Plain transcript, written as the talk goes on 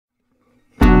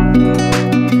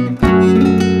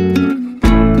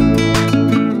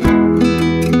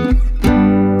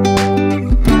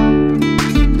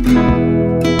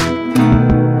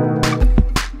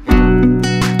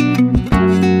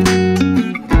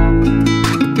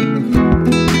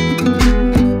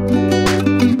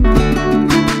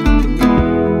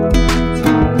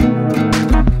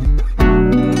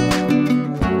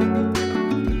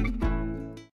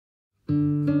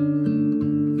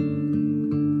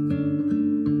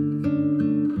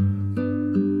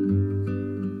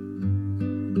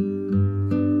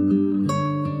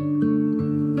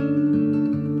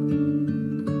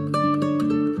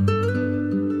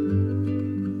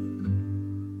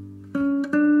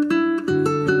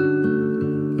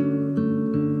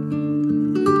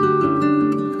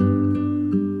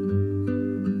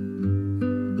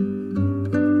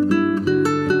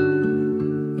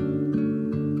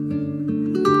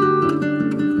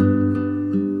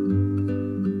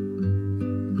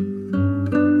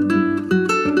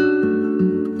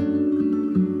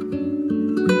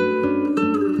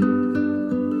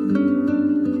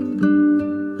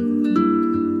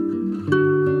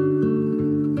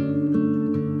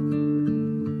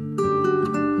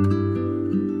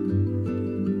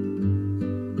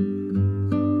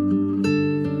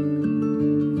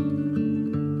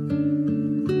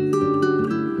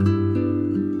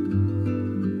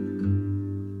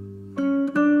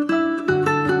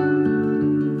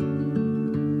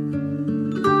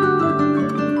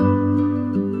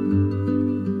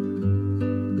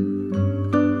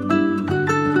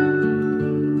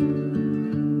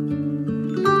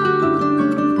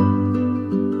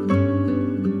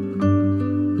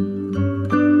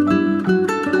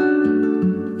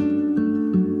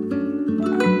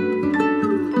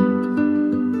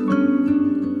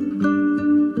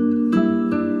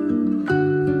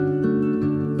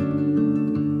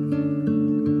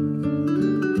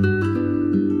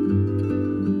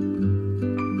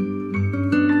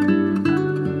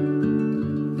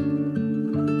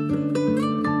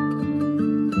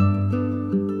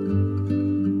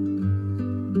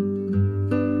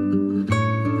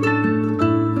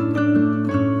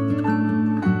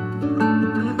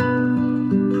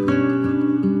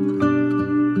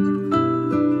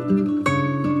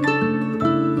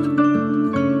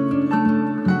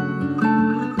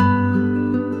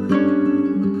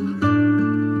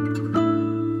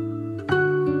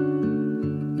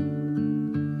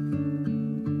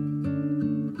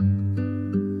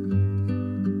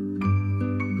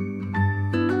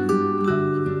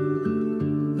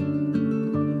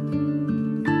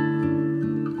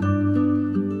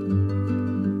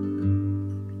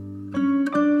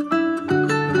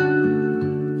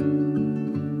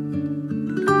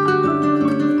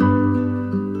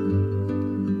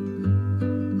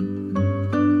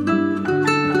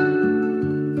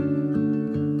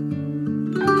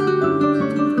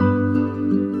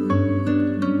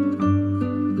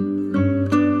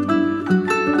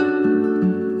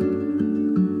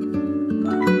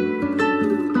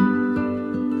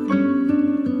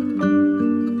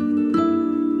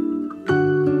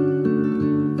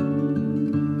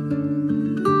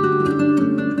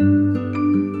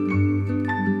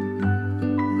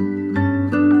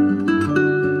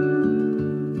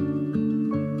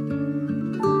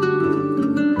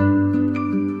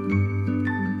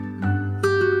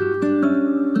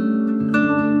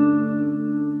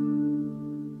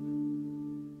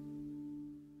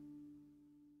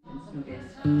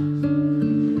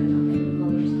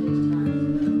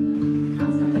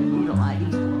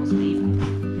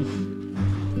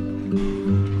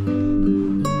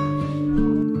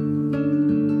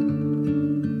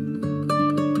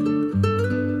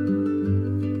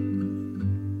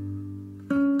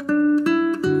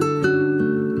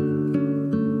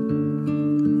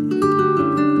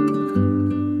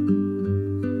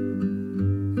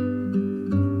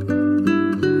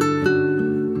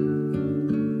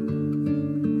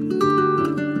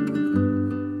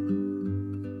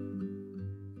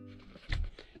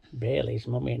Bailey's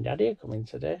mummy and daddy are coming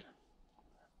today.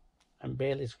 And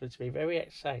Bailey's going to be very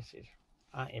excited.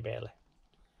 Aren't you, Bailey?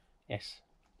 Yes.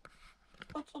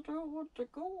 But I don't want to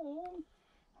go home.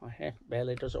 Okay.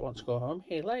 Bailey doesn't want to go home.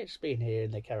 He likes being here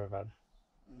in the caravan.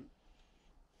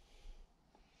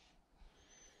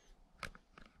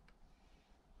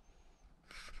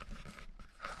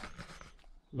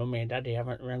 Mummy and Daddy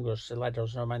haven't rang us to let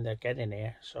us know when they're getting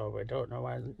here, so we don't know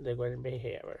when they're going to be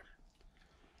here.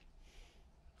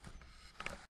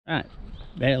 Right,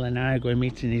 Bailey and I are going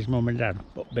meeting his mum and dad,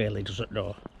 but Bailey doesn't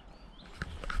know.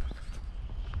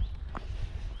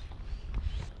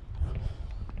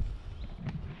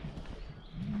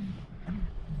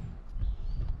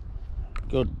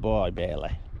 Good boy,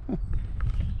 Bailey.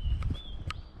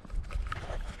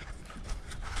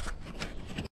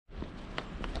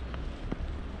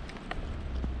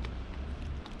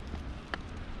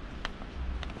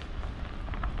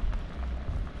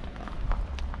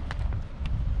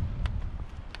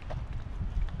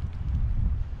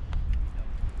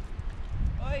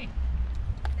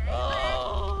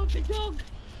 Oh, big dog!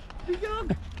 Big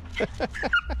dog!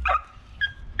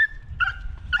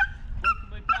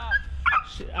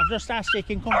 I've just asked you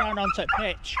can come down onto the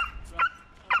pitch.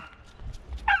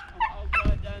 I'll go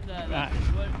down there. Right.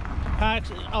 Park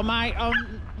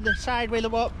on the side with the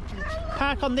what?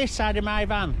 Park on this side of my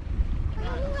van.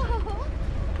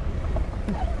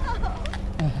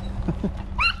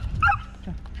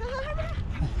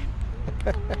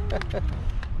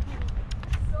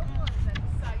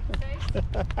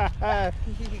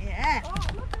 Yeah. Oh,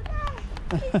 look at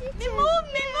that. Me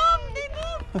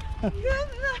mum. Good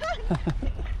man.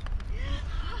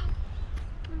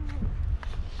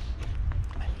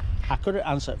 I couldn't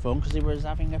answer the phone because he was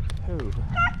having a poo.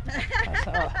 That's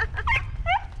all.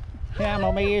 Yeah,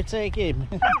 Mummy, you take him.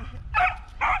 Come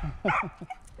on.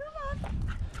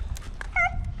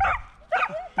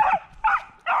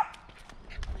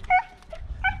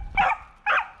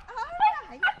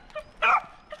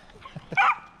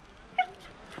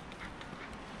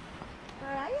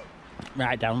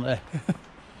 Right down there.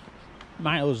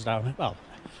 Miles down. Well,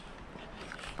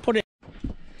 put it.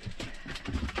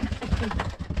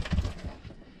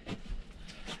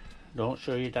 Don't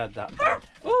show your dad that bed.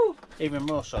 Oh! Even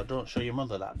more so, don't show your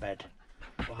mother that bed.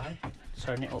 Why?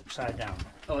 Turn it upside down.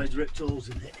 Oh, he's ripped holes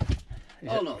in it.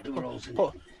 Oh no, there were holes in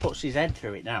it. Puts his head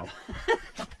through it now.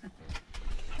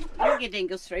 I'll get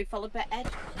dingles through, follow bit head.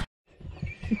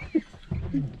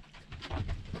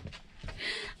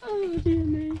 Oh dear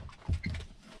me.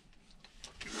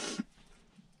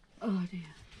 Oh dear.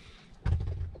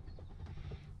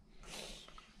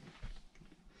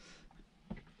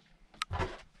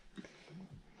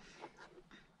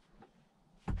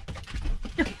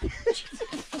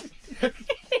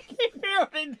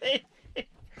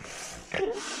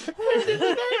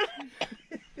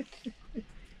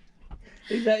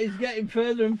 He's getting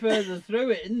further and further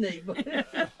through it, isn't he?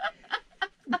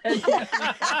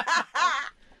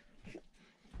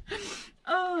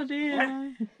 Oh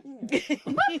dear.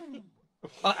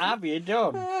 What have you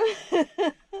done?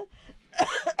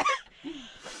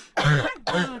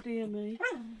 Oh dear me.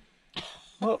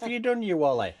 What have you done, you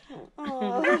Wally?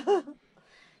 Oh.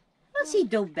 What's he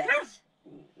done, Beth?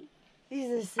 He's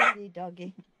a silly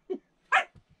doggy.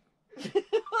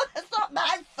 That's not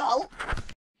my fault.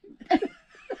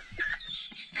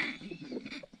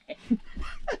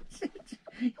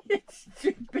 You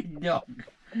stupid dog.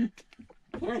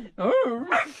 Oh,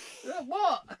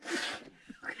 what?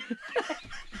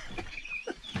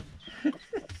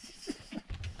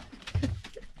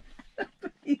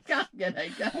 You can't get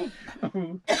it, can you?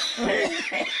 Oh,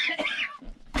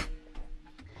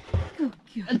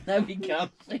 and now he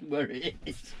can't see where it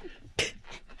is.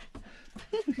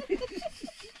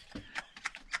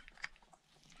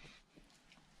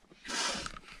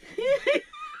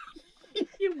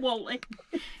 You Wally.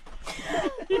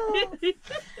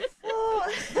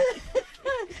 Oh.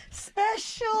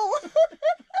 Special.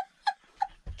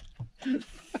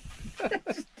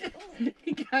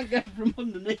 He can't get from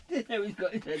underneath it. Now he's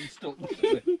got his head stuck to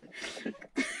it.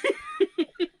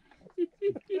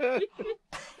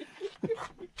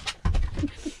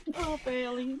 Oh,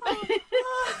 Bailey.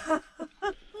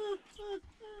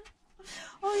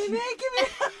 Oh, you're making me.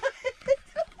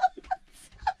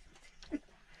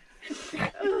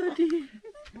 Oh dear.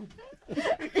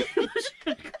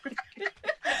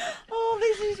 Oh,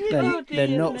 this is really. They're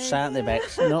nuts, aren't they,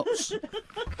 Bex? Nuts.